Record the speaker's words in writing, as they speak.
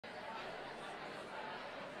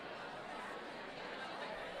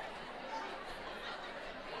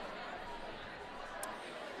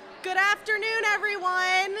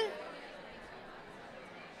everyone.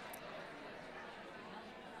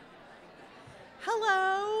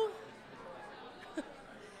 Hello.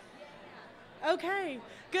 Okay,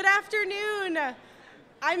 good afternoon.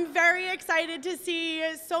 I'm very excited to see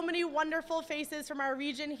so many wonderful faces from our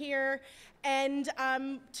region here and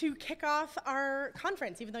to kick off our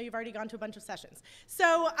conference, even though you've already gone to a bunch of sessions.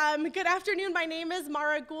 So good afternoon, my name is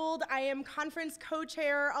Mara Gould. I am conference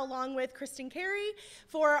co-chair along with Kristen Carey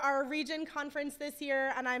for our region conference this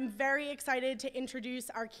year, and I'm very excited to introduce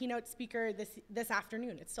our keynote speaker this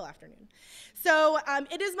afternoon. It's still afternoon. So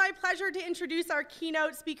it is my pleasure to introduce our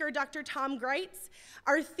keynote speaker, Dr. Tom Greitz.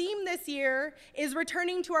 Our theme this year is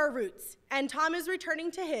returning to our roots, and Tom is returning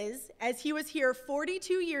to his, as he was here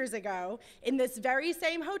 42 years ago in this very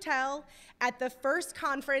same hotel at the first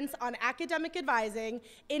conference on academic advising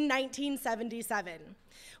in 1977,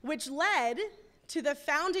 which led to the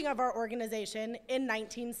founding of our organization in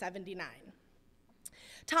 1979.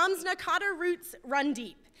 Tom's NACADA roots run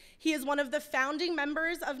deep. He is one of the founding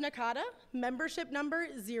members of NACADA, membership number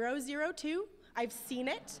 002. I've seen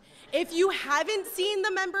it. If you haven't seen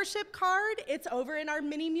the membership card, it's over in our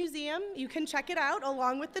mini museum. You can check it out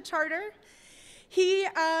along with the charter. He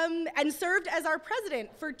and served as our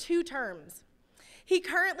president for 2 terms. He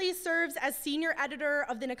currently serves as senior editor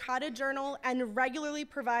of the NACADA Journal and regularly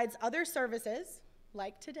provides other services,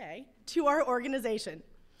 like today, to our organization.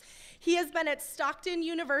 He has been at Stockton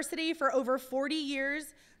University for over 40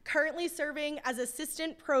 years, currently serving as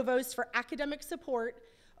assistant provost for academic support,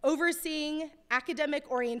 overseeing academic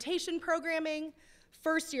orientation programming,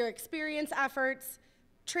 first-year experience efforts,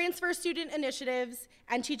 transfer student initiatives,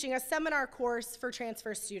 and teaching a seminar course for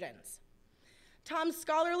transfer students. Tom's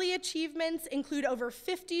scholarly achievements include over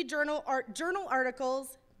 50 journal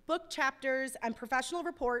articles, book chapters, and professional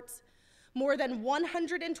reports, more than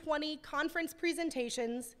 120 conference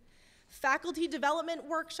presentations, faculty development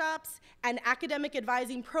workshops, and academic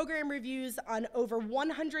advising program reviews on over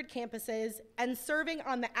 100 campuses, and serving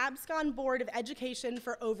on the Abscon Board of Education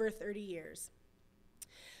for over 30 years.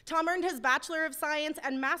 Tom earned his Bachelor of Science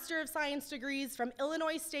and Master of Science degrees from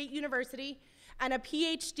Illinois State University and a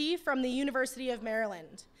PhD from the University of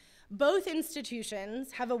Maryland. Both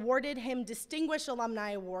institutions have awarded him Distinguished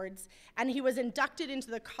Alumni Awards, and he was inducted into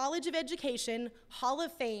the College of Education Hall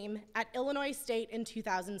of Fame at Illinois State in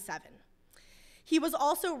 2007. He was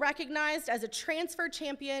also recognized as a transfer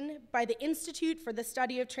champion by the Institute for the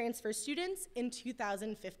Study of Transfer Students in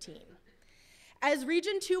 2015. As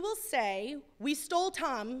Region 2 will say, we stole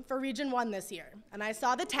Tom for Region 1 this year, and I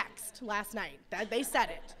saw the text last night that they said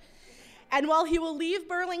it. And while he will leave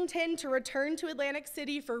Burlington to return to Atlantic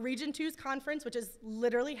City for Region 2's conference, which is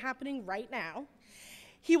literally happening right now,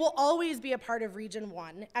 he will always be a part of Region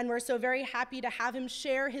 1, and we're so very happy to have him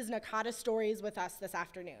share his NACADA stories with us this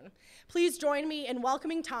afternoon. Please join me in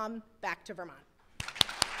welcoming Tom back to Vermont.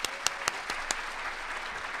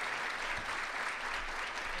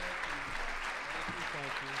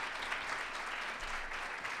 Thank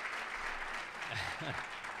you.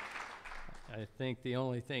 I think the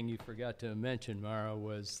only thing you forgot to mention, Mara,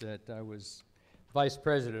 was that I was vice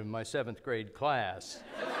president of my 7th grade class.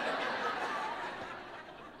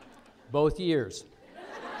 Both years.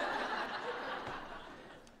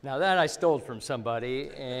 Now that I stole from somebody,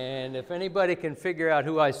 and if anybody can figure out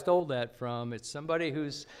who I stole that from, it's somebody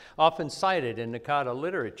who's often cited in NACADA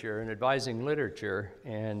literature and advising literature,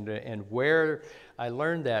 and where I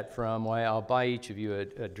learned that from, why I'll buy each of you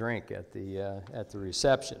a drink at the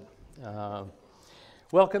reception.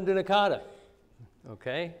 Welcome to NACADA.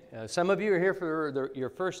 Okay, some of you are here for your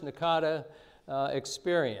first NACADA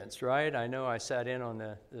experience, right? I know I sat in on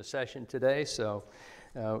the session today, so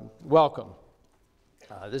welcome.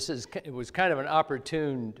 It was kind of an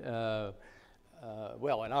opportunity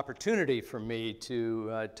for me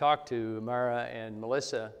to talk to Mara and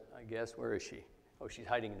Melissa, I guess. Where is she? Oh, she's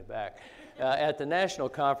hiding in the back. At the national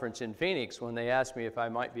conference in Phoenix when they asked me if I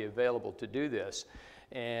might be available to do this.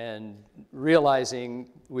 And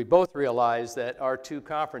we both realized that our 2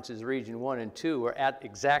 conferences, Region 1 and 2, were at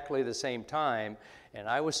exactly the same time, and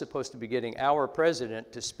I was supposed to be getting our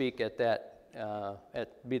president to speak at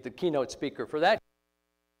be the keynote speaker for that.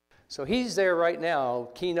 So he's there right now,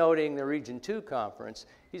 keynoting the Region 2 conference.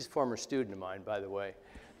 He's a former student of mine, by the way.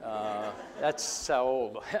 That's how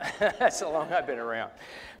old, that's how long I've been around.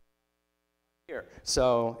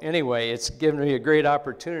 So anyway, it's given me a great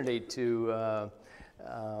opportunity to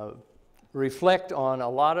reflect on a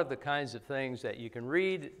lot of the kinds of things that you can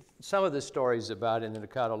read some of the stories about in the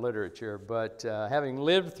NACADA literature, but having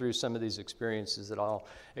lived through some of these experiences that I'll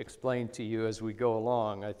explain to you as we go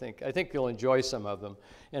along, I think you'll enjoy some of them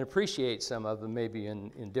and appreciate some of them maybe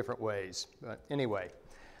in different ways. But anyway,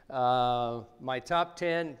 my top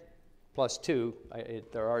 10 plus 2,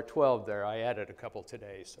 there are 12 there. I added a couple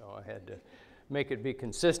today, so I had to make it be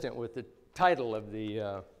consistent with the title of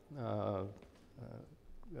the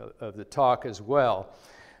talk as well.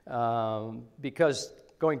 Because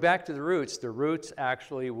going back to the roots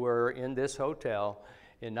actually were in this hotel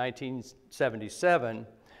in 1977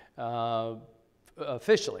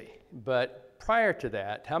 officially. But prior to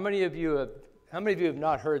that, how many of you have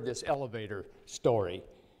not heard this elevator story?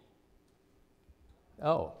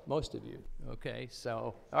 Oh, most of you. Okay,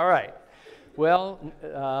 so, all right. Well,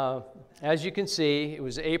 as you can see, it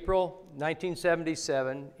was April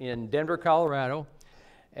 1977 in Denver, Colorado,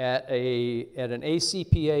 at an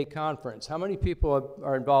ACPA conference. How many people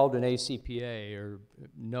are involved in ACPA or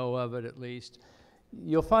know of it at least?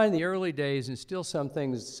 You'll find the early days, and still some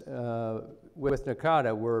things with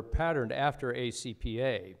NACADA were patterned after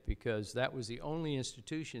ACPA, because that was the only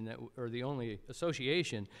institution or the only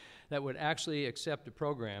association that would actually accept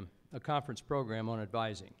a conference program on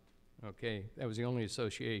advising. Okay, that was the only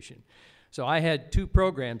association. So I had 2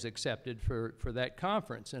 programs accepted for that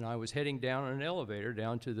conference, and I was heading down on an elevator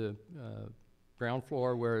down to the ground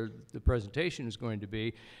floor where the presentation was going to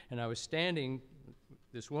be, and I was standing,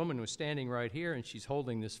 this woman was standing right here, and she's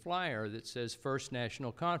holding this flyer that says First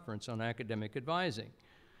National Conference on Academic Advising.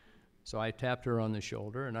 So I tapped her on the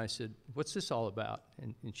shoulder and I said, "What's this all about?"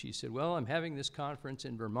 And she said, "Well, I'm having this conference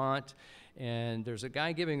in Vermont, and there's a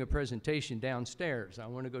guy giving a presentation downstairs. I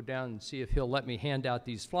want to go down and see if he'll let me hand out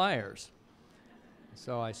these flyers."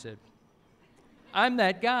 So I said, "I'm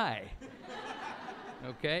that guy."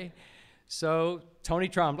 Okay? So Tony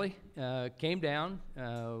Trombley came down.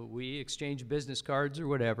 We exchanged business cards or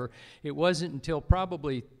whatever. It wasn't until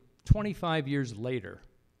probably 25 years later.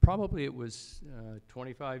 Probably it was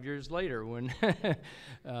 25 years later when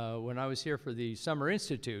when I was here for the Summer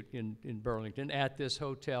Institute in Burlington at this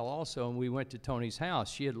hotel also, and we went to Tony's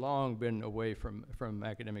house. She had long been away from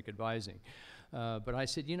academic advising. But I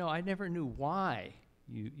said, "You know, I never knew why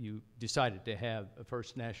you decided to have a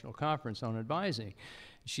First National Conference on Advising."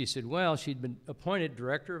 She said, well, she'd been appointed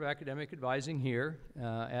Director of Academic Advising here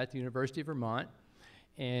at the University of Vermont,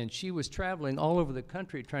 and she was traveling all over the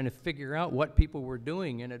country trying to figure out what people were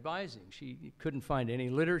doing in advising. She couldn't find any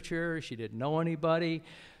literature. She didn't know anybody.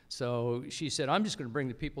 So she said, "I'm just going to bring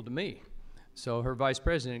the people to me." So her vice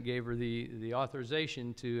president gave her the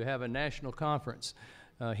authorization to have a national conference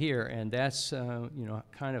here, and that's you know,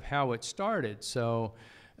 kind of how it started. So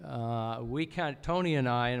Tony and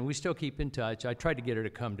I, and we still keep in touch. I tried to get her to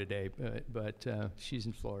come today, but she's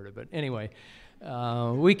in Florida. But anyway,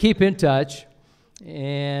 we keep in touch.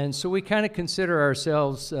 And so we kind of consider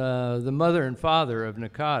ourselves the mother and father of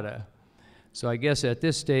NACADA. So I guess at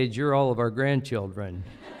this stage, you're all of our grandchildren.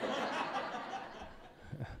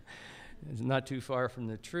 It's not too far from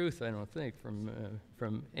the truth, I don't think,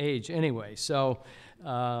 from age. Anyway, so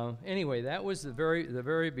anyway, that was the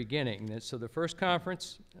very beginning. So the first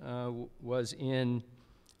conference was in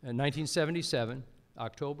 1977,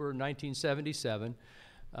 October 1977.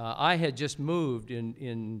 I had just moved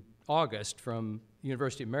in August from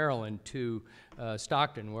University of Maryland to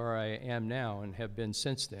Stockton, where I am now and have been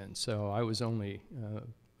since then. So I was only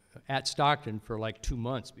at Stockton for like 2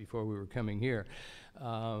 months before we were coming here.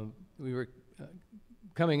 We were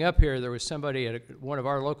coming up here, there was somebody at one of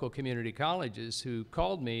our local community colleges who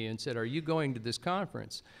called me and said, "Are you going to this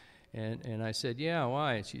conference?" And I said, "Yeah,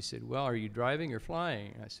 why?" And she said, "Well, are you driving or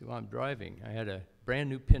flying?" I said, "Well, I'm driving. I had a brand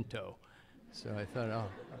new Pinto." So I thought, oh,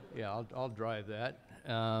 yeah, I'll drive that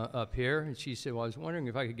up here. And she said, "Well, I was wondering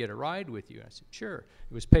if I could get a ride with you." I said, "Sure."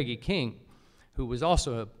 It was Peggy King, who was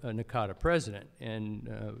also a NACADA president,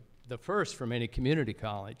 and the first from any community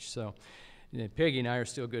college. So Peggy and I are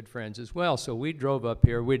still good friends as well. So we drove up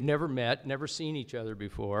here. We'd never met, never seen each other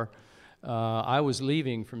before. I was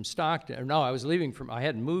leaving from Stockton. No, I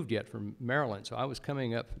hadn't moved yet from Maryland. So I was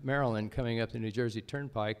coming up the New Jersey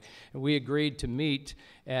Turnpike. And we agreed to meet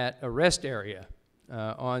at a rest area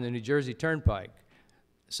on the New Jersey Turnpike.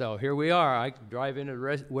 So here we are. I drive into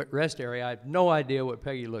the rest area. I have no idea what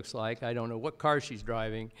Peggy looks like. I don't know what car she's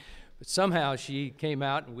driving. But somehow she came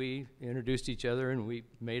out and we introduced each other, and we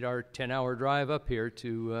made our 10-hour drive up here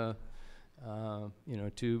to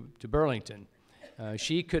Burlington.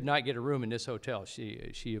 She could not get a room in this hotel.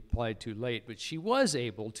 She applied too late, but she was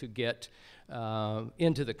able to get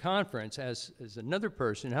into the conference as another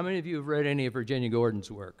person. How many of you have read any of Virginia Gordon's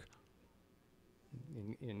work?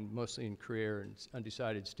 mostly in career and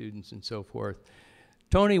undecided students and so forth.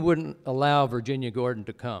 Tony wouldn't allow Virginia Gordon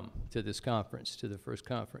to come to this conference, to the first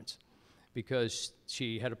conference, because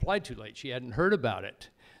she had applied too late. She hadn't heard about it.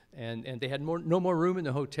 And they had no more room in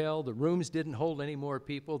the hotel. The rooms didn't hold any more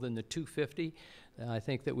people than the 250, I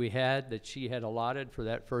think, that we had, that she had allotted for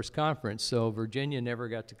that first conference. So Virginia never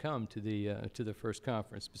got to come to the first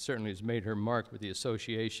conference, but certainly has made her mark with the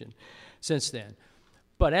association since then.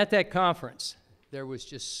 But at that conference, there was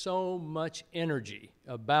just so much energy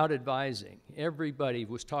about advising. Everybody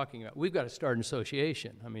was talking about, we've got to start an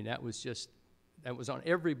association. I mean, that was on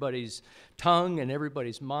everybody's tongue and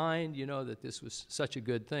everybody's mind, you know, that this was such a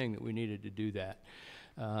good thing that we needed to do that.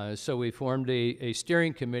 So we formed a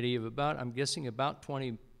steering committee of about, I'm guessing about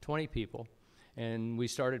 20 people, and we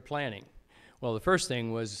started planning. Well, the first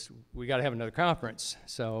thing was we got to have another conference.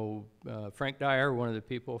 So Frank Dyer, one of the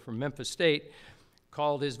people from Memphis State,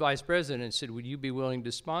 called his vice president and said, would you be willing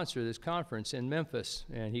to sponsor this conference in Memphis?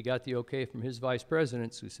 And he got the okay from his vice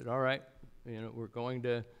president, so he said, all right, you know, we're going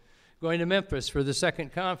to Memphis for the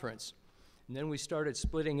second conference. And then we started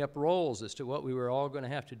splitting up roles as to what we were all going to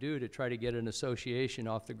have to do to try to get an association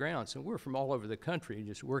off the ground. So we're from all over the country,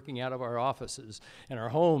 just working out of our offices and our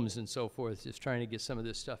homes and so forth, just trying to get some of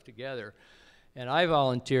this stuff together. And I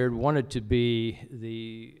volunteered, wanted to be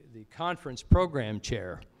the conference program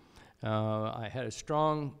chair. I had a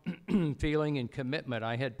strong feeling and commitment.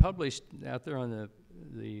 I had published out there on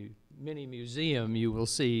the mini museum, you will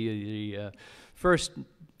see the first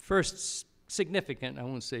significant, I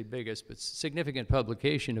won't say biggest, but significant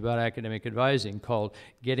publication about academic advising called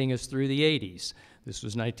Getting Us Through the 80s. This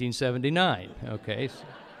was 1979, okay? So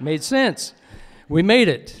made sense. We made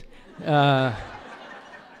it.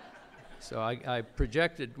 So I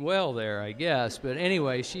projected well there, I guess. But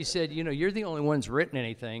anyway, she said, you know, you're the only one's written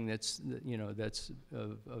anything that's, you know, that's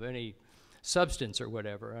of any substance or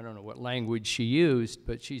whatever. I don't know what language she used,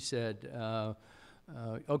 but she said,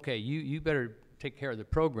 okay, you better take care of the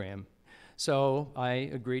program. So I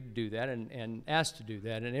agreed to do that and asked to do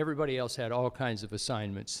that, and everybody else had all kinds of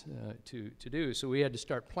assignments to do. So we had to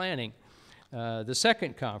start planning the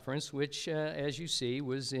second conference, which, as you see,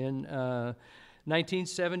 was in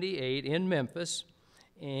 1978 in Memphis,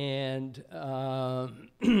 and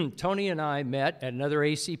Tony and I met at another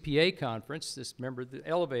ACPA conference. Remember the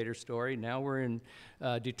elevator story. Now we're in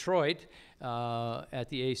Detroit at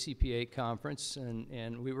the ACPA conference,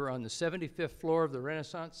 and we were on the 75th floor of the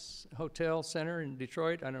Renaissance Hotel Center in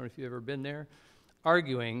Detroit. I don't know if you've ever been there,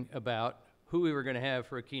 arguing about who we were going to have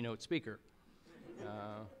for a keynote speaker.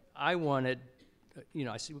 I wanted, you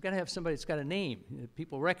know, I said, we've got to have somebody that's got a name that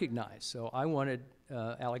people recognize. So I wanted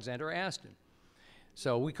Alexander Aston.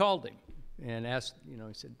 So we called him and asked, you know,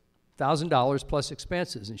 he said, $1,000 plus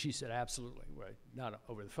expenses. And she said, absolutely. Well, not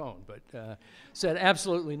over the phone, but said,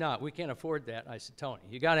 absolutely not. We can't afford that. I said, Tony,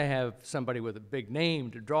 you got to have somebody with a big name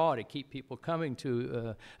to draw to keep people coming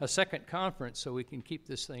to a second conference so we can keep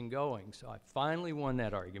this thing going. So I finally won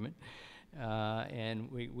that argument. And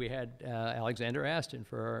we had Alexander Aston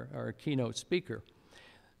for our keynote speaker.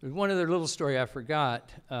 There's one other little story I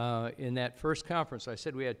forgot. In that first conference, I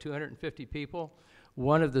said we had 250 people.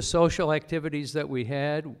 One of the social activities that we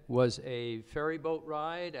had was a ferry boat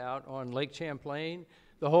ride out on Lake Champlain.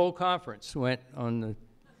 The whole conference went on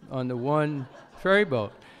the one ferry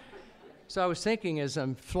boat. So I was thinking as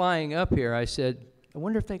I'm flying up here, I said, I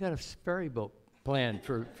wonder if they got a ferry boat planned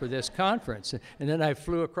for this conference. And then I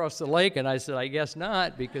flew across the lake and I said, I guess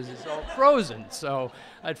not, because it's all frozen. So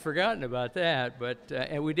I'd forgotten about that. But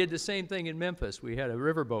and we did the same thing in Memphis. We had a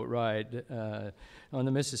riverboat ride on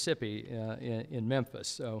the Mississippi in Memphis.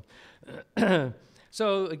 So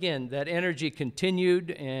so again, that energy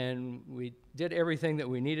continued, and we did everything that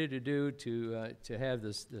we needed to do to have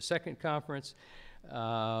the second conference.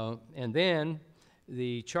 And then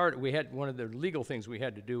the charter, we had, one of the legal things we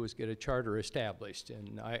had to do was get a charter established,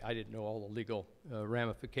 and I didn't know all the legal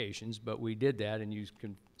ramifications, but we did that, and you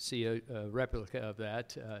can see a replica of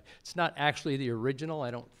that. It's not actually the original,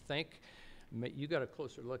 I don't think. You got a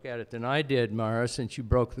closer look at it than I did, Mara, since you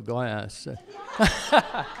broke the glass.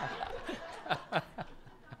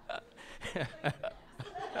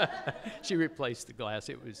 She replaced the glass.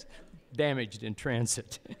 It was damaged in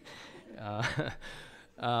transit.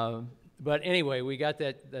 But anyway, we got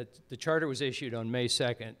that the charter was issued on May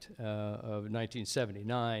 2nd of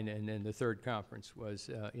 1979, and then the third conference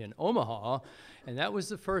was in Omaha, and that was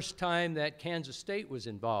the first time that Kansas State was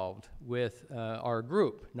involved with our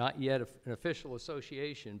group. Not yet an official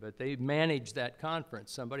association, but they managed that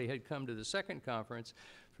conference. Somebody had come to the second conference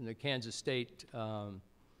from the Kansas State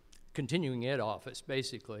continuing ed office,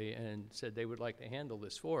 basically, and said they would like to handle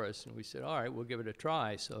this for us. And we said, all right, we'll give it a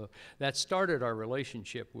try. So that started our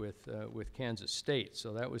relationship with Kansas State.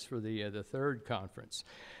 So that was for the third conference.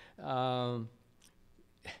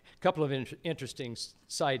 Couple of interesting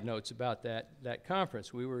side notes about that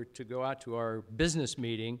conference. We were to go out to our business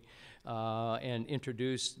meeting and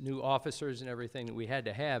introduce new officers and everything that we had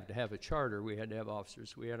to have a charter. We had to have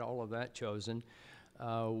officers. We had all of that chosen.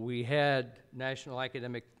 We had National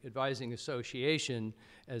Academic Advising Association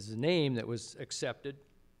as the name that was accepted,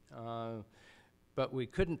 but we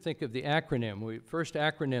couldn't think of the acronym. First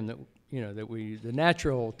acronym the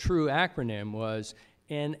natural, true acronym was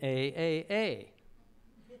NAAA.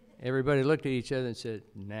 Everybody looked at each other and said,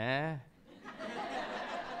 nah,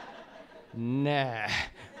 nah,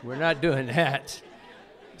 we're not doing that.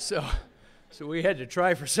 So we had to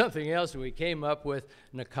try for something else, and we came up with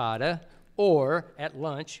NACADA, or at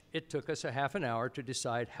lunch, it took us a half an hour to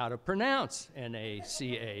decide how to pronounce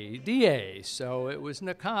NACADA. So it was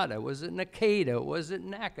NACADA, was it NACADA, was it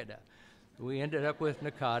NACADA? We ended up with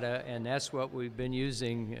NACADA, and that's what we've been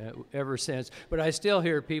using ever since. But I still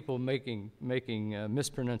hear people making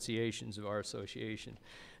mispronunciations of our association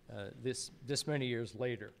this many years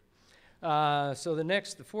later. So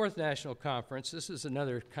the fourth national conference, this is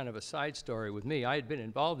another kind of a side story with me. I had been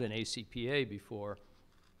involved in ACPA before,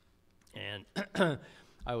 and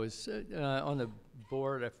I was on the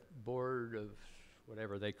board of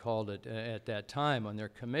whatever they called it at that time, on their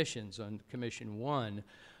commissions, on Commission 1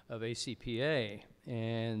 of ACPA,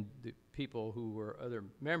 and the people who were other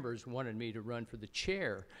members wanted me to run for the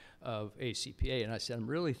chair of ACPA, and I said, I'm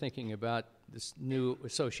really thinking about this new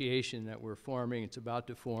association that we're forming. It's about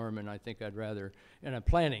to form, and I think I'd rather, and I'm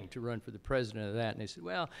planning to run for the president of that. And they said,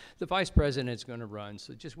 well, the vice president's going to run,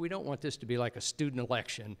 so we don't want this to be like a student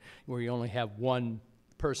election where you only have one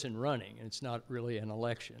person running, and it's not really an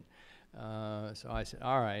election. So I said,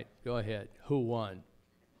 all right, go ahead. Who won?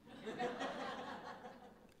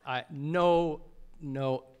 No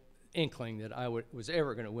inkling that I was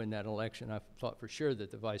ever going to win that election. I thought for sure that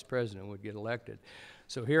the vice president would get elected.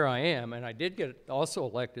 So here I am, and I did get also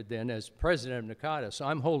elected then as president of NACADA. So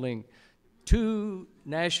I'm holding two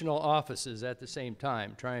national offices at the same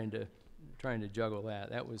time, trying to juggle that.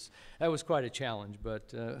 That was quite a challenge,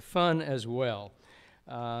 but fun as well.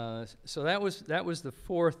 So that was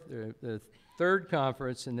the third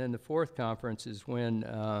conference, and then the fourth conference is when,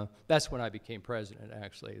 that's when I became president,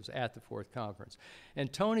 actually. It was at the fourth conference.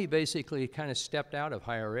 And Tony basically kind of stepped out of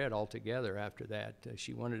higher ed altogether after that.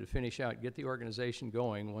 She wanted to finish out, get the organization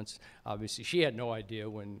going once, obviously, she had no idea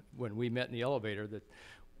when we met in the elevator that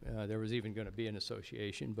there was even going to be an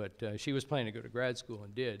association, but she was planning to go to grad school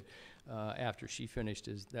and did after she finished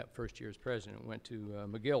that first year as president. Went to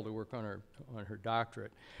McGill to work on her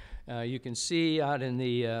doctorate. You can see out in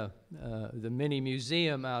the mini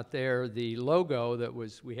museum out there the logo that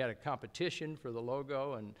we had a competition for the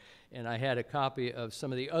logo, and I had a copy of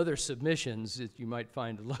some of the other submissions that you might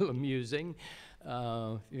find a little amusing.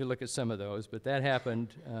 You look at some of those, but that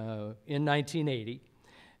happened in 1980.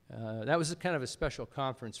 That was kind of a special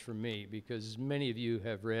conference for me because many of you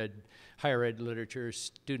have read higher ed literature,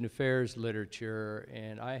 student affairs literature,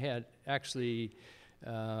 and I had actually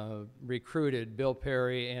recruited Bill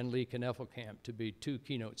Perry and Lee Kneffelkamp to be two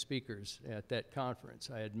keynote speakers at that conference.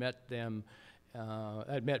 I had met them,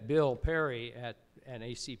 I'd met Bill Perry at an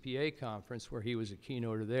ACPA conference where he was a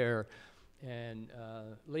keynoter there, and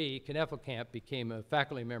Lee Kneffelkamp became a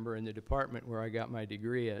faculty member in the department where I got my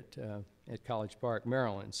degree at College Park,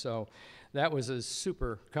 Maryland. So that was a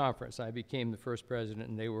super conference. I became the first president,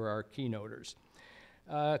 and they were our keynoters.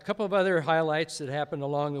 A couple of other highlights that happened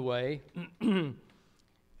along the way.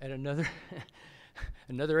 At another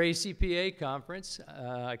ACPA conference,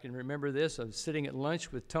 I can remember this. I was sitting at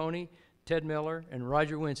lunch with Tony, Ted Miller, and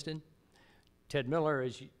Roger Winston. Ted Miller,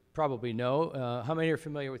 as you probably know, how many are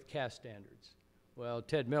familiar with CAS standards? Well,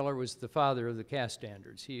 Ted Miller was the father of the CAS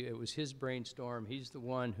standards. it was his brainstorm. He's the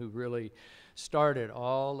one who really started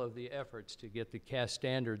all of the efforts to get the CAS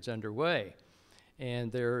standards underway.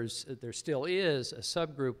 And there still is a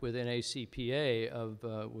subgroup within ACPA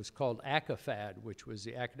was called ACAFAD, which was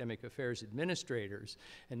the Academic Affairs Administrators,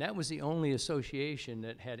 and that was the only association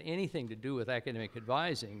that had anything to do with academic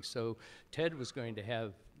advising. So Ted was going to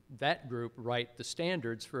have that group write the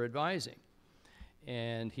standards for advising,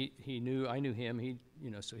 and I knew him.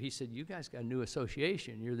 So he said, "You guys got a new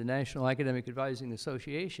association. You're the National Academic Advising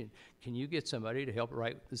Association. Can you get somebody to help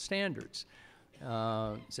write the standards?"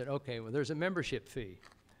 Said, okay, well, there's a membership fee.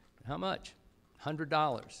 How much?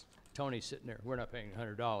 $100. Tony's sitting there. We're not paying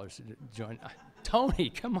 $100 to join. Tony,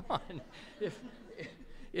 come on.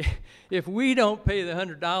 if we don't pay the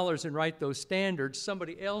 $100 and write those standards,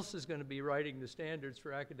 somebody else is going to be writing the standards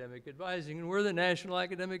for academic advising, and we're the National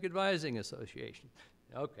Academic Advising Association.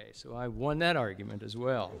 Okay, so I won that argument as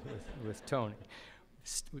well with Tony.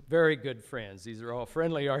 Very good friends. These are all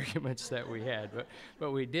friendly arguments that we had,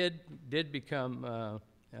 but we did become a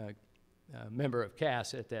member of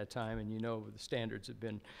CAS at that time, and you know the standards have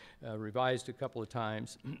been revised a couple of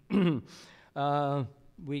times.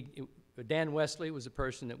 Dan Wesley was the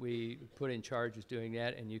person that we put in charge of doing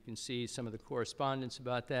that, and you can see some of the correspondence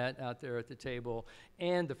about that out there at the table,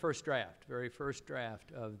 and the first draft, very first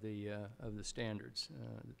draft of the standards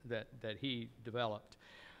that he developed.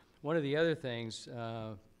 One of the other things,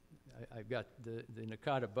 I've got the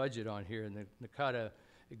NACADA budget on here, and the NACADA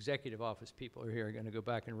executive office people are here are going to go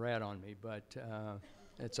back and rat on me, but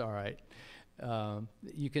it's all right.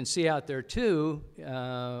 You can see out there too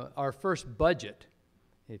our first budget.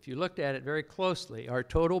 If you looked at it very closely, our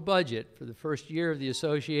total budget for the first year of the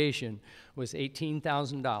association was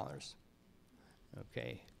 $18,000.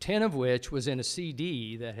 Okay, 10 of which was in a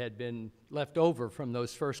CD that had been left over from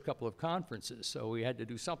those first couple of conferences, so we had to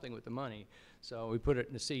do something with the money. So we put it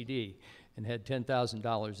in a CD and had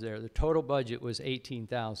 $10,000 there. The total budget was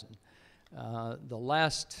 $18,000. The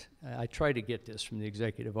last, I tried to get this from the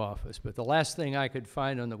executive office, but the last thing I could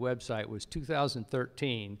find on the website was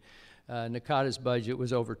 2013. NACADA's budget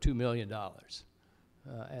was over $2 million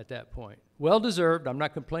at that point. Well deserved. I'm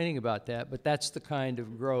not complaining about that, but that's the kind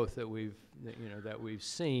of growth that we've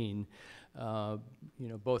seen.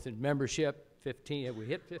 Both in membership. 15. Have we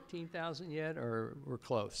hit 15,000 yet, or we're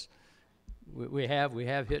close? We have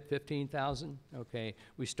hit 15,000. Okay.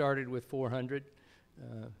 We started with 400.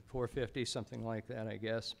 450, something like that, I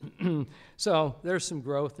guess. So there's some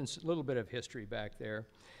growth and a little bit of history back there.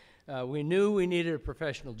 We knew we needed a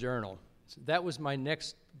professional journal. So that was my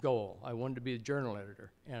next goal. I wanted to be a journal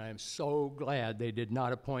editor, and I'm so glad they did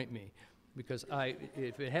not appoint me, because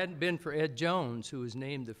if it hadn't been for Ed Jones, who was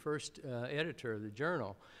named the first editor of the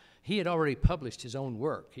journal, he had already published his own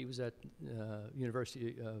work. He was at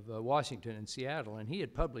University of Washington in Seattle, and he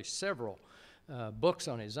had published several books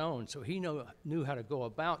on his own, so he knew how to go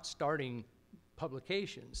about starting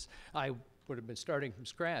publications. I would have been starting from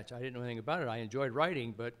scratch. I didn't know anything about it. I enjoyed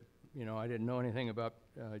writing, but I didn't know anything about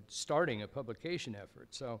starting a publication effort.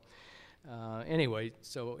 So anyway,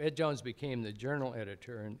 so Ed Jones became the journal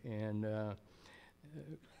editor, and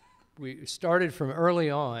we started from early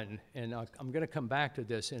on, and I'm going to come back to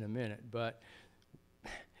this in a minute, but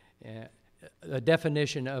a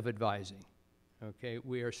definition of advising. Okay,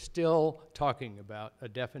 we are still talking about a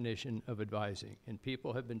definition of advising, and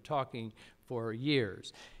people have been talking for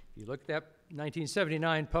years. You look at that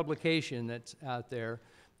 1979 publication that's out there,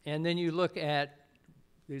 and then you look at,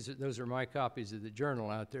 those are my copies of the journal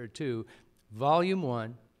out there too, Volume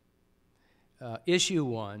 1, Issue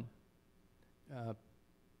 1,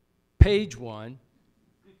 Page 1,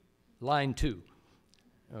 Line 2,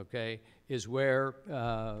 okay, is where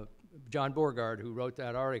John Borgard, who wrote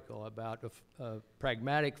that article about a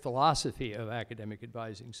pragmatic philosophy of academic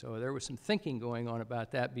advising. So there was some thinking going on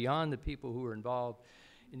about that beyond the people who were involved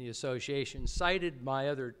in the association, cited my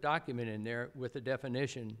other document in there with a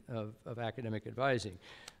definition of academic advising.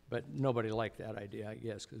 But nobody liked that idea, I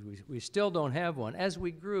guess, because we still don't have one. As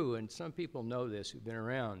we grew, and some people know this who've been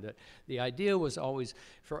around, that the idea was always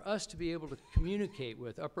for us to be able to communicate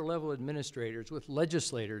with upper-level administrators, with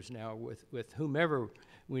legislators now, with whomever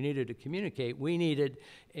we needed to communicate, we needed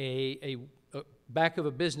a back of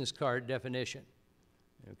a business card definition.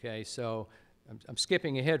 Okay, so I'm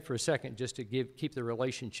skipping ahead for a second just to keep the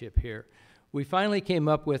relationship here. We finally came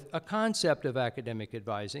up with a concept of academic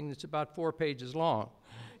advising that's about 4 pages long.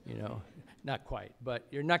 Not quite, but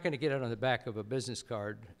you're not going to get it on the back of a business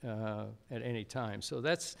card at any time. So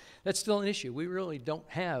that's still an issue. We really don't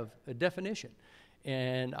have a definition,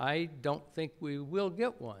 and I don't think we will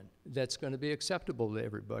get one that's going to be acceptable to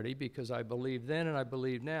everybody, because I believe then and I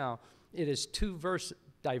believe now it is too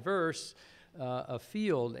diverse a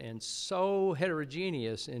field and so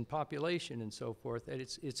heterogeneous in population and so forth that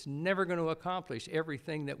it's never going to accomplish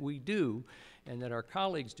everything that we do and that our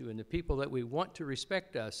colleagues do and the people that we want to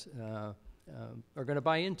respect us are going to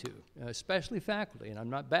buy into, especially faculty. And I'm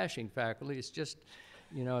not bashing faculty, it's just,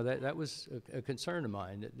 that was a concern of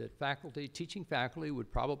mine, that faculty, teaching faculty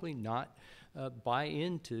would probably not buy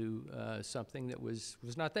into something that was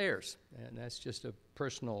not theirs. And that's just a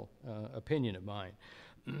personal opinion of mine.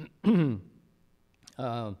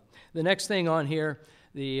 The next thing on here,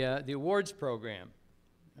 the awards program.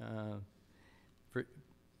 For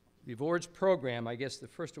the awards program, I guess the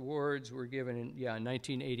first awards were given in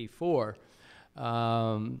 1984.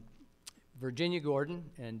 Virginia Gordon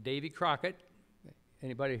and Davy Crockett.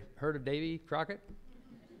 Anybody heard of Davy Crockett?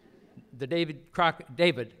 The David,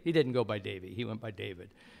 he didn't go by Davy, he went by David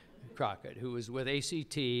Crockett, who was with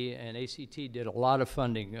ACT, and ACT did a lot of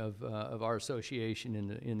funding of our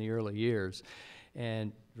association in the early years.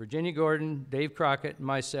 And Virginia Gordon, Dave Crockett, and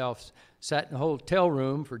myself sat in a hotel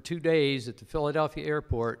room for 2 days at the Philadelphia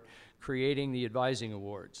airport creating the advising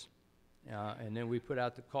awards. And then we put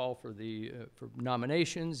out the call for for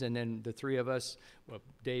nominations, and then the three of us, well,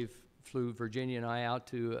 Dave flew Virginia and I out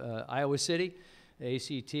to Iowa City,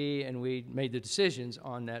 ACT, and we made the decisions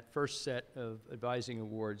on that first set of advising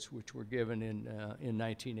awards, which were given in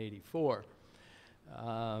 1984.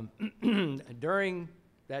 During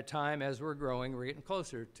that time, as we're growing, we're getting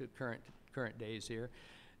closer to current days here.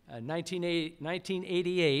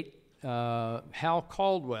 1988, Hal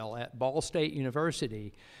Caldwell at Ball State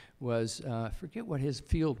University was, I forget what his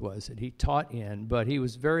field was that he taught in, but he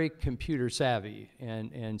was very computer savvy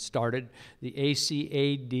and started the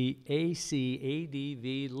ACADV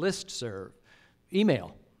listserv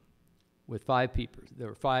email with 5 people. There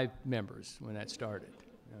were 5 members when that started,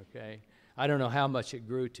 okay? I don't know how much it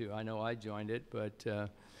grew to. I know I joined it, but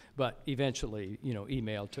eventually, you know,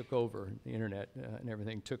 email took over, the internet and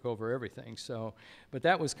everything took over everything. So, but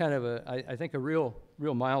that was kind of I think a real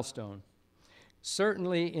milestone.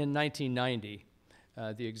 Certainly in 1990,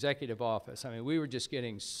 the executive office, I mean, we were just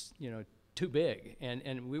getting, you know, too big,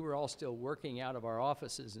 and we were all still working out of our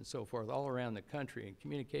offices and so forth all around the country, and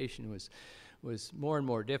communication was more and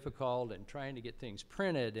more difficult, and trying to get things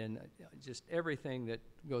printed, and just everything that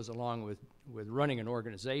goes along with running an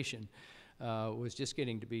organization was just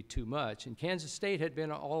getting to be too much. And Kansas State had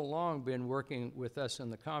all along been working with us on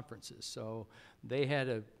the conferences, so they had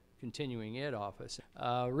a continuing ed office.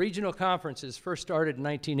 Regional conferences first started in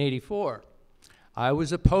 1984. I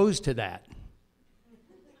was opposed to that.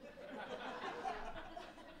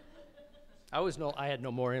 I had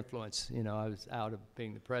no more influence, you know, I was out of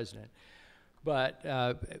being the president. But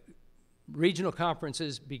regional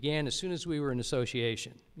conferences began as soon as we were an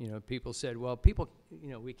association. You know, people said, well,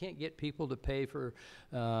 we can't get people to pay for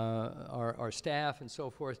our staff and so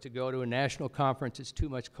forth to go to a national conference. It's too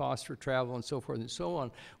much cost for travel and so forth and so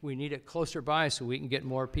on. We need it closer by so we can get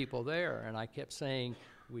more people there. And I kept saying,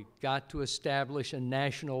 we've got to establish a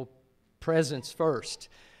national presence first.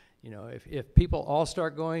 You know, if people all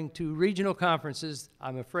start going to regional conferences,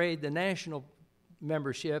 I'm afraid the national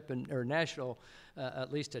membership or national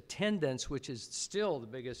at least attendance, which is still the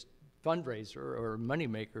biggest fundraiser or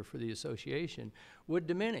moneymaker for the association, would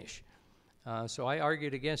diminish. So I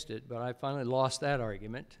argued against it, but I finally lost that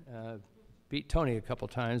argument. Beat Tony a couple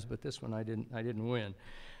times, but this one I didn't win.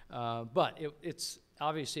 But it's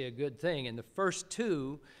obviously a good thing, and the first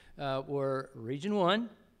 2 were Region 1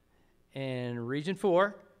 and Region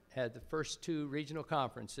 4. Had the first 2 regional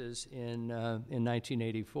conferences in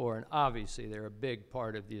 1984, and obviously they're a big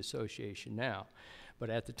part of the association now. But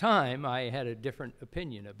at the time, I had a different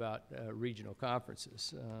opinion about regional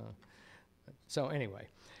conferences. So anyway,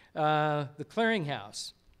 the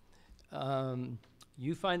clearinghouse.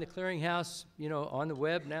 You find the clearinghouse, you know, on the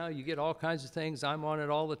web now. You get all kinds of things. I'm on it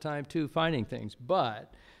all the time too, finding things.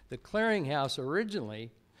 But the clearinghouse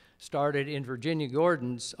originally started in Virginia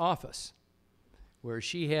Gordon's office, where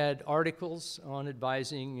she had articles on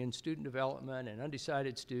advising and student development and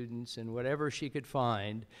undecided students and whatever she could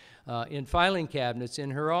find in filing cabinets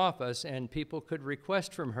in her office, and people could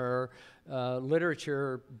request from her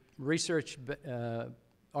literature, research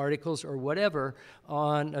articles or whatever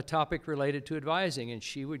on a topic related to advising, and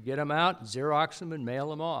she would get them out, Xerox them, and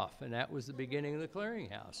mail them off, and that was the beginning of the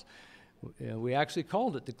clearinghouse. We actually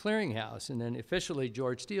called it the Clearinghouse, and then officially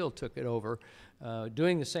George Steele took it over,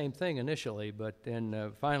 doing the same thing initially, but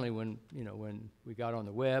then finally when we got on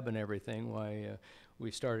the web and everything,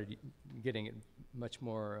 we started getting it much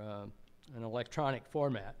more an electronic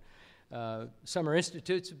format. Summer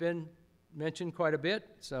institutes have been mentioned quite a bit,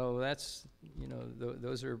 so that's, you know,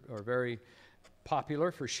 those are very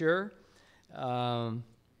popular for sure.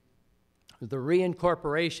 The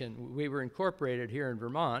reincorporation, we were incorporated here in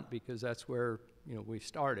Vermont because that's where, you know, we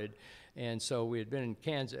started, and so we had been in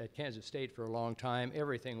at Kansas State for a long time.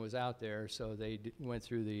 Everything was out there, so they went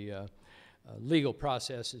through the legal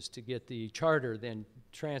processes to get the charter then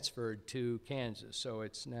transferred to Kansas. So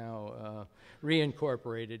it's now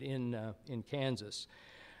reincorporated in Kansas.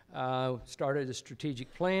 Started a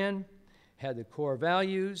strategic plan, had the core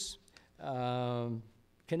values.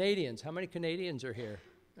 Canadians, how many Canadians are here?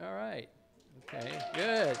 All right. Okay,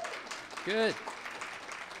 good, good.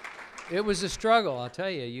 It was a struggle, I'll tell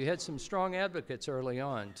you. You had some strong advocates early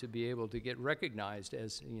on to be able to get recognized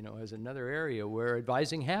as, as another area where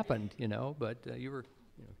advising happened, but you were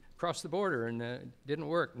across the border and it didn't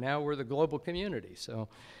work. Now we're the global community, so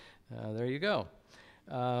there you go.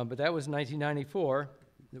 But that was 1994.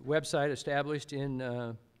 The website established in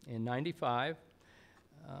 95.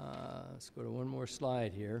 Let's go to one more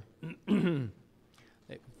slide here.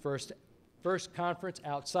 First conference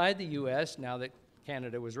outside the U.S., now that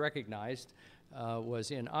Canada was recognized,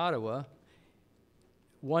 was in Ottawa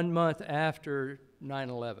 1 month after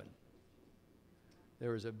 9/11.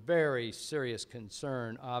 There was a very serious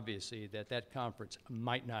concern, obviously, that that conference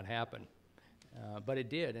might not happen. But it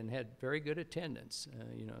did, and had very good attendance.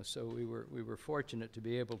 So we were fortunate to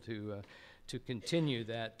be able to continue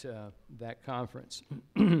that conference.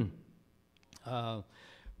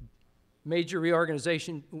 Major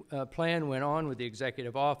reorganization plan went on with the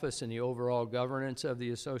executive office and the overall governance of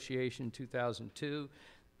the association in 2002.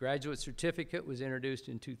 Graduate certificate was introduced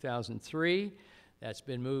in 2003. That's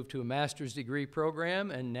been moved to a master's degree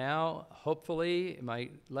program, and now, hopefully, am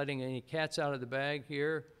I letting any cats out of the bag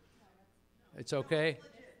here? It's okay?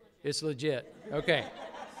 It's legit. Okay.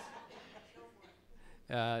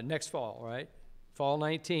 Next fall, right? Fall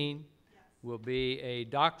 19 will be a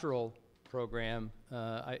doctoral program.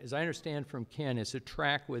 As I understand from Ken, it's a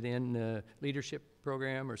track within the leadership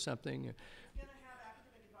program or something. It's going to have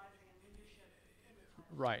academic advising and leadership in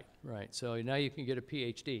it. Right. So now you can get a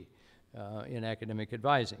PhD in academic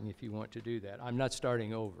advising if you want to do that. I'm not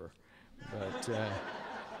starting over, but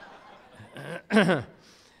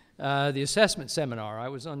the assessment seminar, I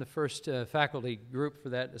was on the first faculty group for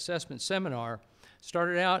that assessment seminar.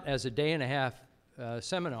 Started out as a day and a half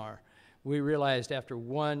seminar. We realized after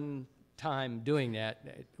one time doing that,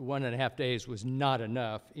 1.5 days was not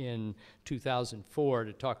enough in 2004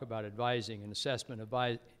 to talk about advising and assessment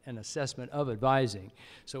of advising.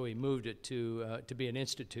 So we moved it to be an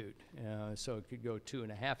institute, so it could go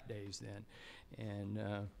 2.5 days then,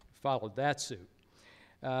 and followed that suit.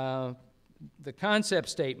 The concept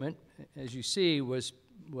statement, as you see, was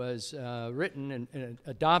written and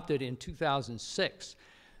adopted in 2006.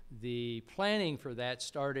 The planning for that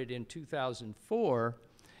started in 2004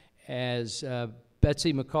 as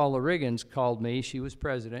Betsy McCullough-Riggins called me. She was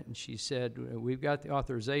president, and she said, we've got the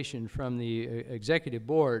authorization from the executive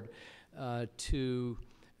board to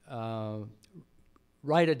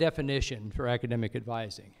write a definition for academic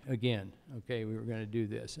advising. Again, okay, we were going to do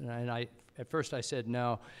this. And at first I said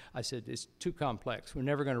no. I said, it's too complex. We're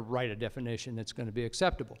never going to write a definition that's going to be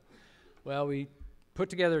acceptable. Well, we put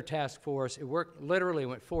together a task force. It literally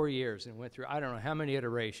went 4 years and went through I don't know how many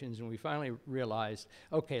iterations, and we finally realized,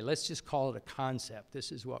 okay, let's just call it a concept.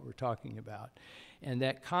 This is what we're talking about. And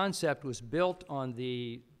that concept was built on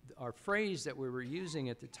our phrase that we were using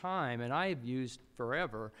at the time, and I have used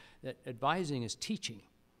forever, that advising is teaching.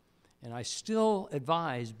 And I still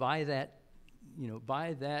advise by that,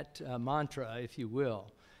 mantra, if you will.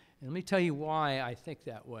 And let me tell you why I think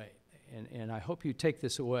that way, and I hope you take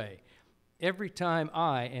this away. Every time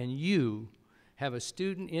I and you have a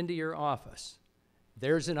student into your office,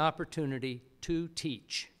 there's an opportunity to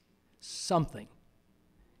teach something.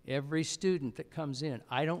 Every student that comes in,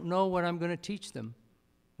 I don't know what I'm going to teach them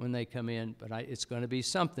when they come in, but it's going to be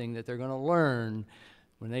something that they're going to learn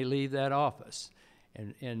when they leave that office.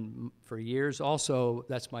 And for years also,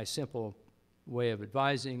 that's my simple way of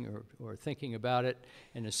advising or thinking about it.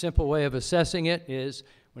 And a simple way of assessing it is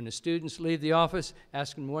when the students leave the office,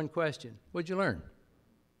 ask them one question: what'd you learn?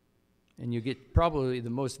 And you get probably the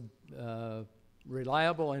most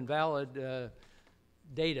reliable and valid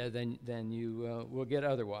data than you will get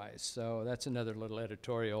otherwise. So that's another little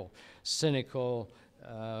editorial, cynical,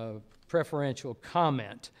 preferential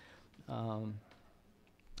comment.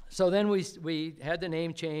 So then we had the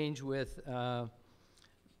name change with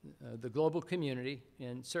the global community,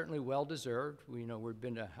 and certainly well-deserved. We've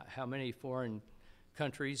been to how many foreign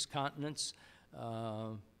countries, continents,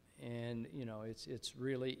 and it's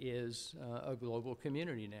really is a global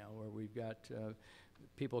community now, where we've got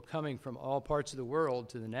people coming from all parts of the world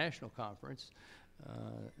to the national conference.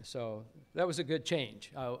 So that was a good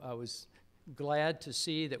change. I was glad to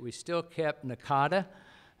see that we still kept NACADA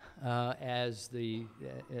as the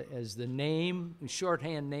name,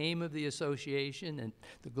 shorthand name of the association and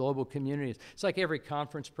the global community. It's like every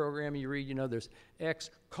conference program you read, there's X,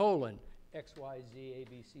 Y, Z, A,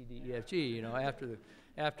 B, C, D, E, F, G,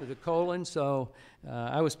 after the colon. So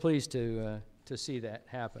I was pleased to see that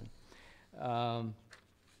happen. I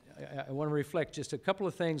want to reflect just a couple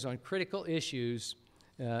of things on critical issues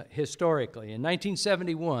historically. In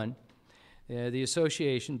 1971, the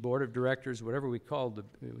association, board of directors, whatever we called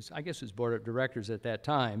it was, I guess it was board of directors at that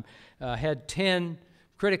time, had 10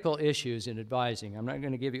 critical issues in advising. I'm not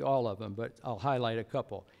going to give you all of them, but I'll highlight a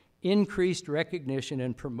couple. Increased recognition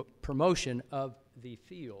and promotion of the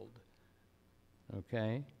field.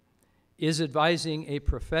 Okay? Is advising a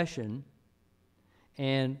profession?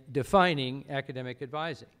 And defining academic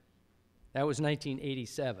advising. That was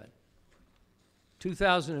 1987.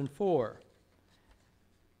 2004,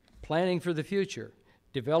 planning for the future.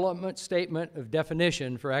 Development statement of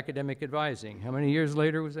definition for academic advising. How many years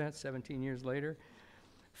later was that? 17 years later.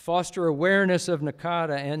 Foster awareness of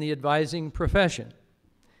NACADA and the advising profession.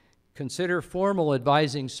 Consider formal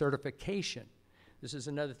advising certification. This is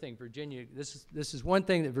another thing, Virginia, this is one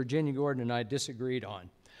thing that Virginia Gordon and I disagreed on.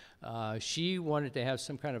 She wanted to have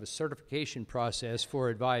some kind of a certification process for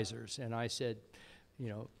advisors, and I said, you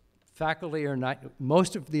know, faculty are not,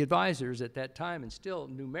 most of the advisors at that time, and still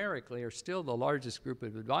numerically, are still the largest group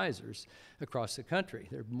of advisors across the country.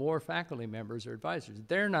 There are more faculty members or advisors.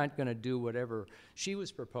 They're not going to do whatever she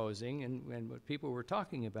was proposing and what people were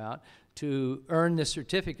talking about to earn the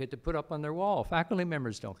certificate to put up on their wall. Faculty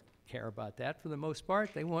members don't care about that for the most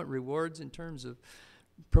part. They want rewards in terms of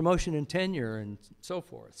promotion and tenure and so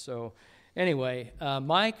forth. So anyway,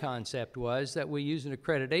 my concept was that we use an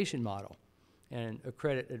accreditation model and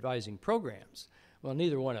accredit advising programs. Well,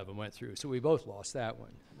 neither one of them went through, so we both lost that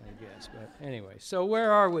one, I guess. But anyway, so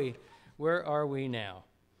where are we? Where are we now?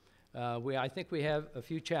 I think we have a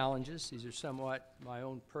few challenges. These are somewhat my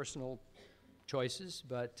own personal choices,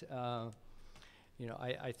 but you know,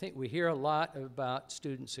 I think we hear a lot about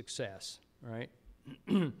student success, right?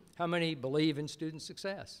 How many believe in student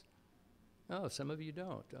success? Oh, some of you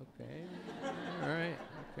don't. Okay. All right.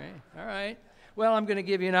 Okay. All right. Well, I'm going to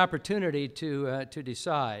give you an opportunity to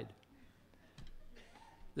decide.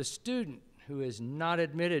 The student who is not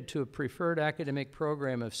admitted to a preferred academic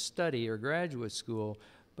program of study or graduate school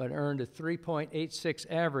but earned a 3.86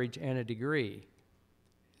 average and a degree,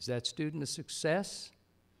 is that student a success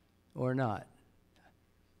or not?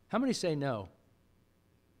 How many say no?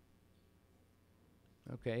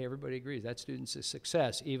 Okay, everybody agrees that student's a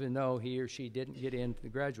success, even though he or she didn't get into the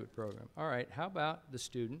graduate program. All right, how about the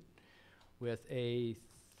student with a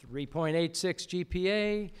 3.86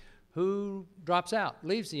 GPA who drops out,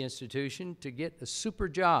 leaves the institution to get a super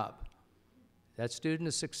job? That student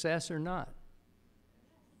a success or not?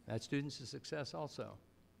 That student's a success also.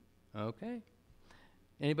 Okay.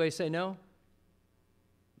 Anybody say no?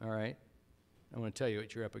 All right. I want to tell you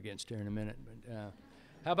what you're up against here in a minute. But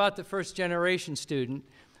how about the first generation student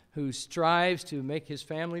who strives to make his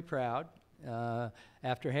family proud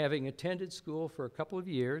after having attended school for a couple of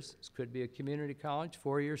years? This could be a community college,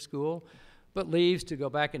 4-year school, but leaves to go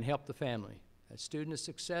back and help the family. That student a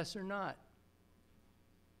success or not?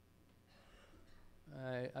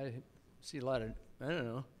 I see a lot of, I don't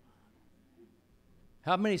know.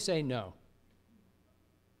 How many say no?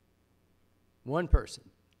 One person.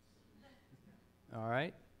 All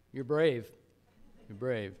right, you're brave. You're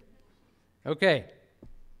brave. Okay.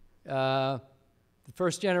 The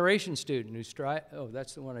first generation student who oh,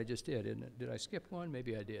 that's the one I just did, isn't it? Did I skip one?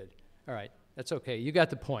 Maybe I did. All right, that's okay. You got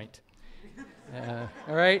the point.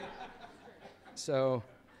 All right. So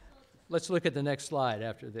let's look at the next slide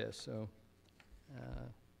after this. So I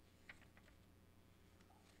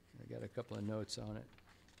got a couple of notes on it.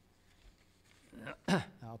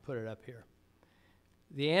 I'll put it up here.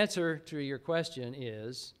 The answer to your question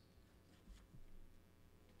is,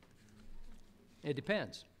 it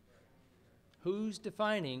depends. Who's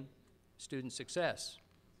defining student success?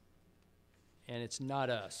 And it's not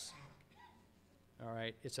us. All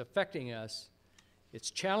right, it's affecting us,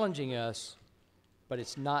 it's challenging us, but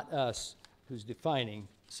it's not us who's defining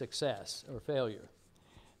success or failure.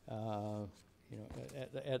 You know,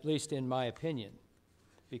 at least in my opinion,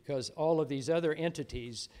 because all of these other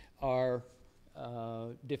entities are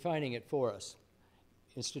defining it for us.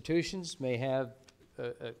 Institutions may have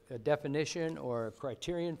a definition or a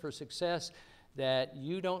criterion for success that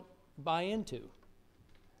you don't buy into.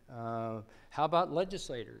 How about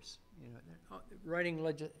legislators? You know, writing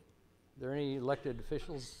are there any elected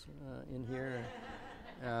officials in here?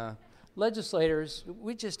 Legislators,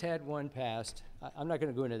 we just had one passed. I'm not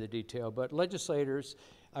going to go into the detail, but legislators,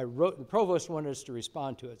 the provost wanted us to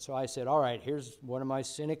respond to it. So I said, all right, here's one of my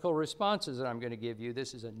cynical responses that I'm going to give you.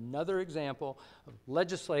 This is another example of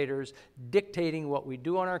legislators dictating what we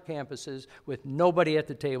do on our campuses with nobody at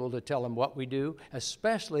the table to tell them what we do,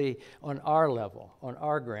 especially on our level, on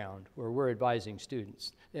our ground, where we're advising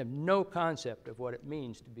students. They have no concept of what it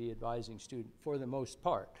means to be advising student for the most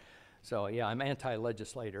part. So yeah, I'm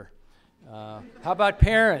anti-legislator. How about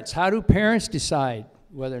parents? How do parents decide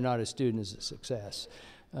whether or not a student is a success?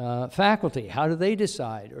 Faculty, how do they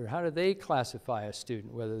decide, or how do they classify a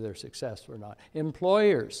student, whether they're successful or not?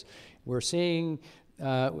 Employers, we're seeing,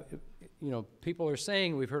 people are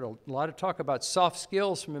saying, we've heard a lot of talk about soft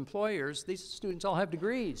skills from employers. These students all have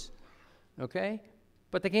degrees, okay?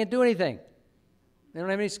 But they can't do anything. They don't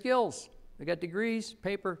have any skills. They got degrees,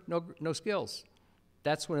 paper, no skills.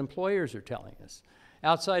 That's what employers are telling us.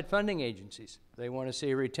 Outside funding agencies, they want to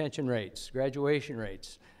see retention rates, graduation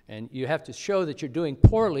rates, and you have to show that you're doing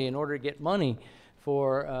poorly in order to get money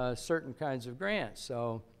for certain kinds of grants.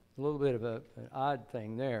 So a little bit of an odd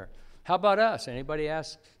thing there. How about us? Anybody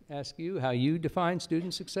ask you how you define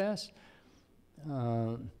student success?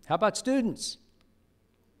 How about students?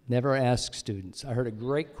 Never ask students. I heard a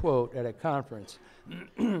great quote at a conference,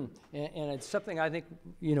 and it's something I think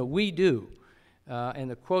we do. And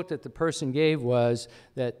the quote that the person gave was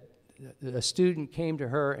that a student came to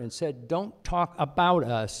her and said, "Don't talk about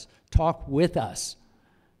us, talk with us."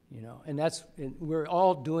 And we're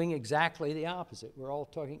all doing exactly the opposite. We're all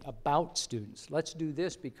talking about students. Let's do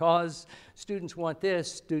this because students want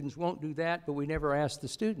this, students won't do that, but we never ask the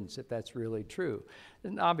students if that's really true.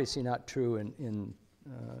 And obviously not true in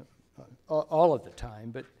all of the time,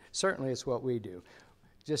 but certainly it's what we do.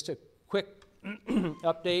 Just a quick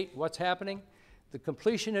update, what's happening? The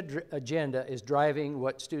completion agenda is driving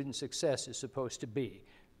what student success is supposed to be,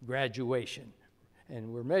 graduation. And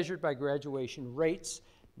we're measured by graduation rates,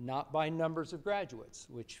 not by numbers of graduates,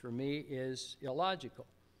 which for me is illogical.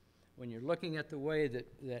 When you're looking at the way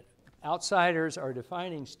that outsiders are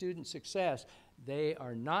defining student success, they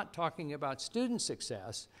are not talking about student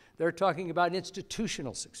success, they're talking about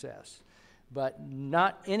institutional success. But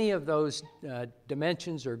not any of those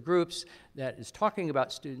dimensions or groups that is talking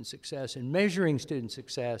about student success and measuring student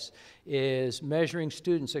success is measuring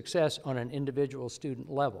student success on an individual student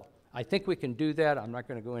level. I think we can do that. I'm not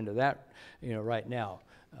going to go into that right now.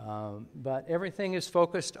 But everything is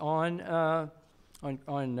focused on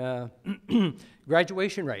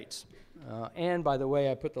graduation rates. And by the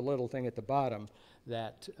way, I put the little thing at the bottom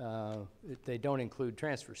that they don't include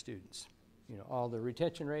transfer students. All the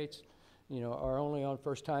retention rates are only on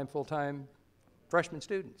first-time, full-time freshman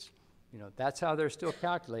students. That's how they're still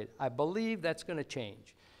calculated. I believe that's going to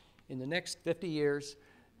change in the next 50 years.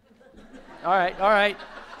 All right.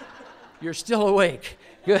 You're still awake.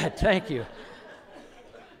 Good, thank you.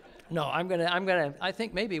 No, I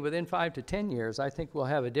think maybe within 5 to 10 years, I think we'll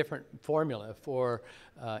have a different formula for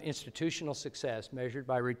institutional success measured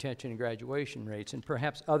by retention and graduation rates, and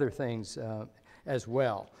perhaps other things as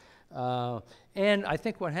well. And I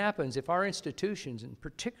think what happens if our institutions, and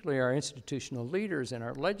particularly our institutional leaders and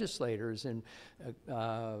our legislators and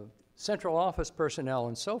central office personnel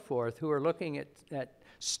and so forth, who are looking at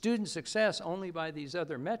student success only by these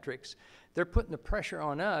other metrics, they're putting the pressure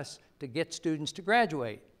on us to get students to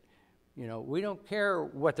graduate. We don't care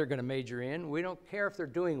what they're going to major in. We don't care if they're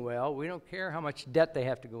doing well. We don't care how much debt they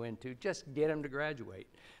have to go into. Just get them to graduate,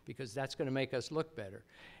 because that's going to make us look better.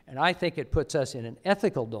 And I think it puts us in an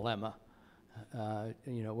ethical dilemma,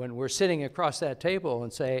 when we're sitting across that table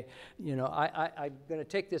and say, I'm going to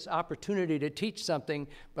take this opportunity to teach something,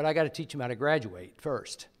 but I got to teach them how to graduate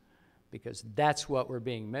first, because that's what we're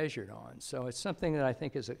being measured on. So it's something that I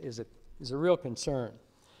think is a real concern.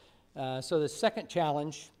 So the second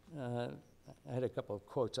challenge, I had a couple of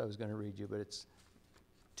quotes I was going to read you, but it's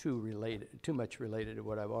too much related to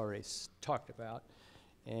what I've already talked about,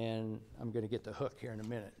 and I'm going to get the hook here in a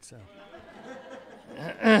minute. So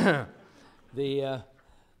the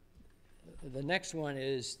next one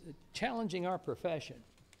is challenging our profession.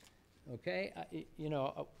 Okay,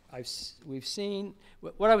 we've seen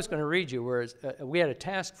what I was going to read you was we had a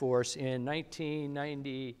task force in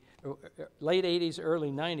 1990, late 80s,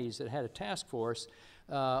 early 90s that had a task force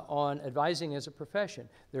on advising as a profession.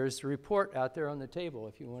 There's a report out there on the table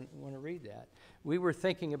if you want to read that. We were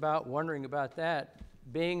wondering about that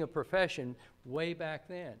being a profession way back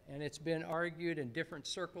then, and it's been argued in different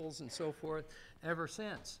circles and so forth ever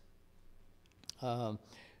since.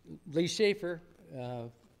 Lee Schaefer,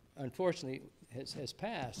 unfortunately, has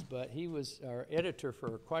passed, but he was our editor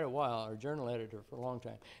for quite a while, our journal editor for a long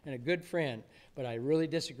time, and a good friend, but I really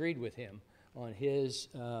disagreed with him on his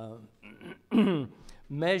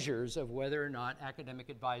measures of whether or not academic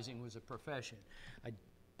advising was a profession.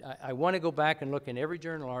 I want to go back and look in every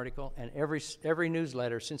journal article and every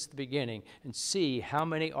newsletter since the beginning and see how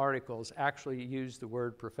many articles actually use the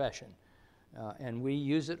word profession. And we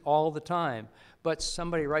use it all the time. But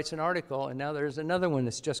somebody writes an article, and now there's another one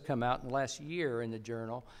that's just come out in the last year in the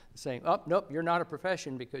journal saying, oh, nope, you're not a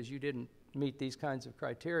profession because you didn't meet these kinds of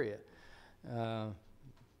criteria.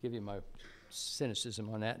 Give you my cynicism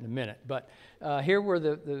on that in a minute. But here were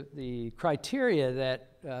the criteria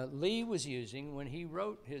that Lee was using when he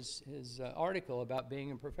wrote his article about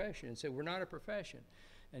being a profession, and said we're not a profession.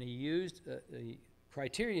 And he used the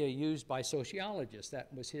criteria used by sociologists. That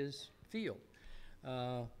was his field.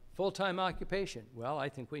 Full-time occupation. Well, I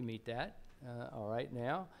think we meet that all right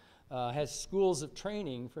now. Has schools of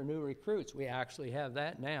training for new recruits. We actually have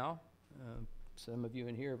that now. Some of you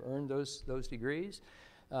in here have earned those degrees.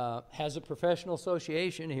 Has a professional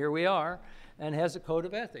association, here we are, and has a code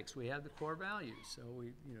of ethics. We have the core values, so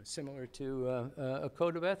similar to a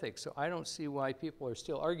code of ethics. So I don't see why people are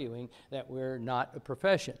still arguing that we're not a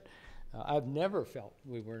profession. I've never felt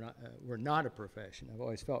we're not a profession. I've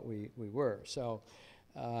always felt we were. So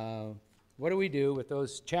what do we do with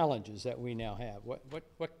those challenges that we now have?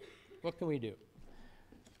 What can we do?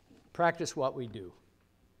 Practice what we do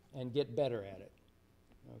and get better at it.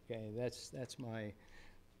 Okay, that's my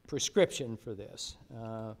prescription for this.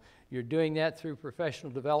 You're doing that through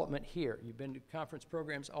professional development here. You've been to conference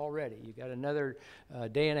programs already. You've got another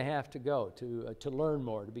day and a half to go to learn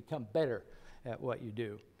more, to become better at what you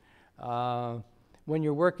do. When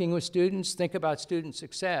you're working with students, think about student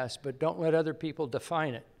success, but don't let other people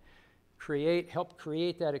define it. Help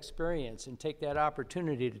create that experience and take that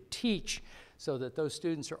opportunity to teach so that those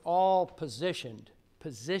students are all positioned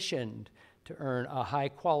to earn a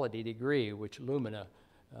high-quality degree, which Lumina,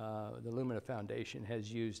 the Lumina Foundation,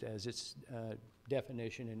 has used as its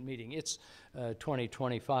definition in meeting its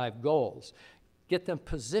 2025 goals. Get them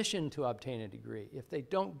positioned to obtain a degree. If they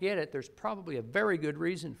don't get it, there's probably a very good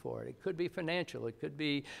reason for it. It could be financial, it could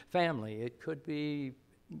be family, it could be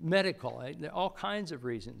medical, there are all kinds of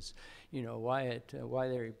reasons, why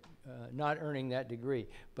they're not earning that degree.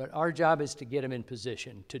 But our job is to get them in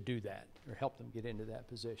position to do that, or help them get into that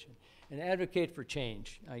position. And advocate for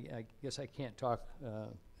change. I guess I can't talk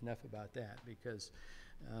enough about that because,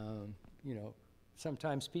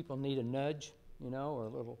 sometimes people need a nudge, or a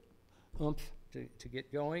little oomph to get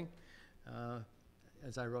going.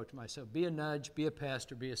 As I wrote to myself, be a nudge, be a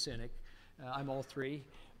pastor, be a cynic. I'm all three.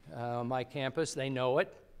 On my campus, they know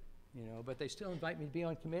it, but they still invite me to be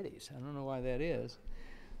on committees. I don't know why that is.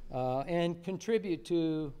 And contribute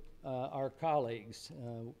to our colleagues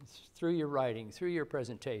through your writing, through your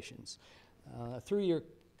presentations, through your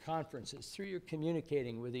conferences, through your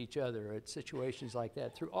communicating with each other at situations like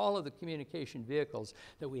that, through all of the communication vehicles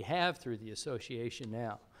that we have through the association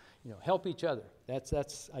now. Help each other. That's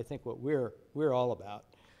I think what we're all about.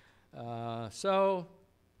 So,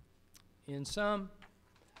 in sum,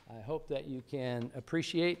 I hope that you can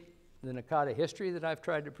appreciate the NACADA history that I've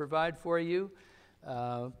tried to provide for you.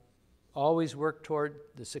 Always work toward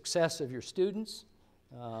the success of your students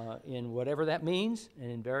in whatever that means,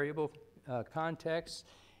 and in variable contexts.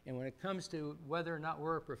 And when it comes to whether or not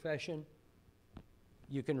we're a profession,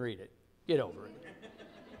 you can read it. Get over it.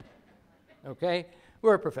 Okay?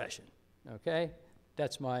 We're a profession. Okay?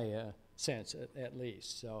 That's my sense, at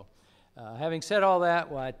least. So, having said all that,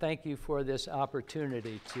 well, I thank you for this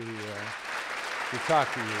opportunity to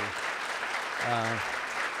talk to you.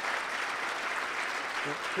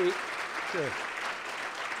 Sure.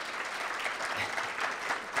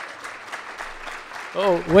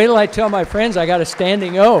 Oh, wait till I tell my friends I got a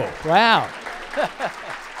standing O. Wow.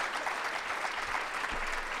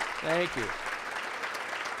 Thank you.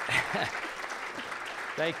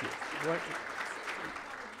 Thank you.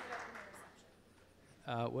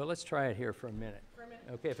 Well, let's try it here for a minute.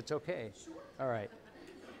 Okay, if it's okay. Sure. All right.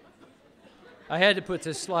 I had to put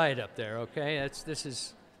this slide up there, okay? This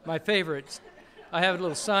is my favorite. I have a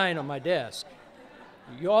little sign on my desk.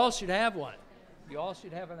 You all should have one. You all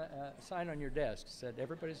should have a sign on your desk that said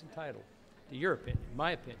everybody's entitled to your opinion,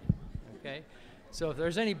 my opinion, okay? So if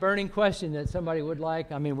there's any burning question that somebody would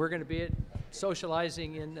like, I mean, we're going to be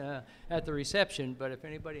socializing at the reception, but if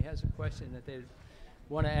anybody has a question that they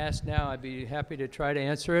want to ask now, I'd be happy to try to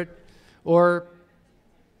answer it. Or,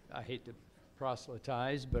 I hate to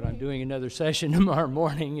proselytize, but I'm doing another session tomorrow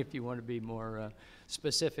morning if you want to be more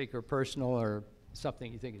specific or personal or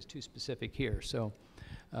something you think is too specific here. So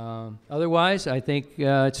otherwise, I think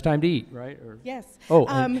it's time to eat, right? Or, yes. Oh,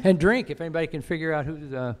 and drink, if anybody can figure out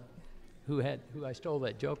who I stole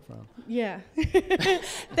that joke from. Yeah.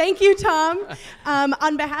 Thank you, Tom.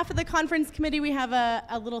 On behalf of the conference committee, we have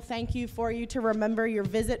a little thank you for you to remember your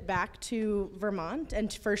visit back to Vermont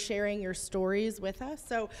and for sharing your stories with us.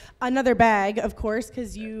 So another bag, of course,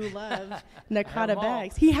 because you love NACADA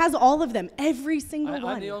bags. He has all of them, every single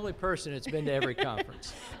one. I'm the only person that's been to every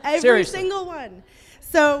conference. Every single one.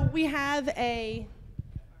 So we have you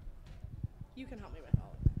can help me with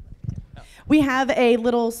all of them. we have a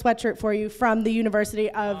little sweatshirt for you from the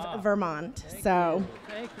University of Vermont. Thank so.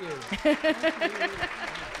 you. Thank you. Thank you.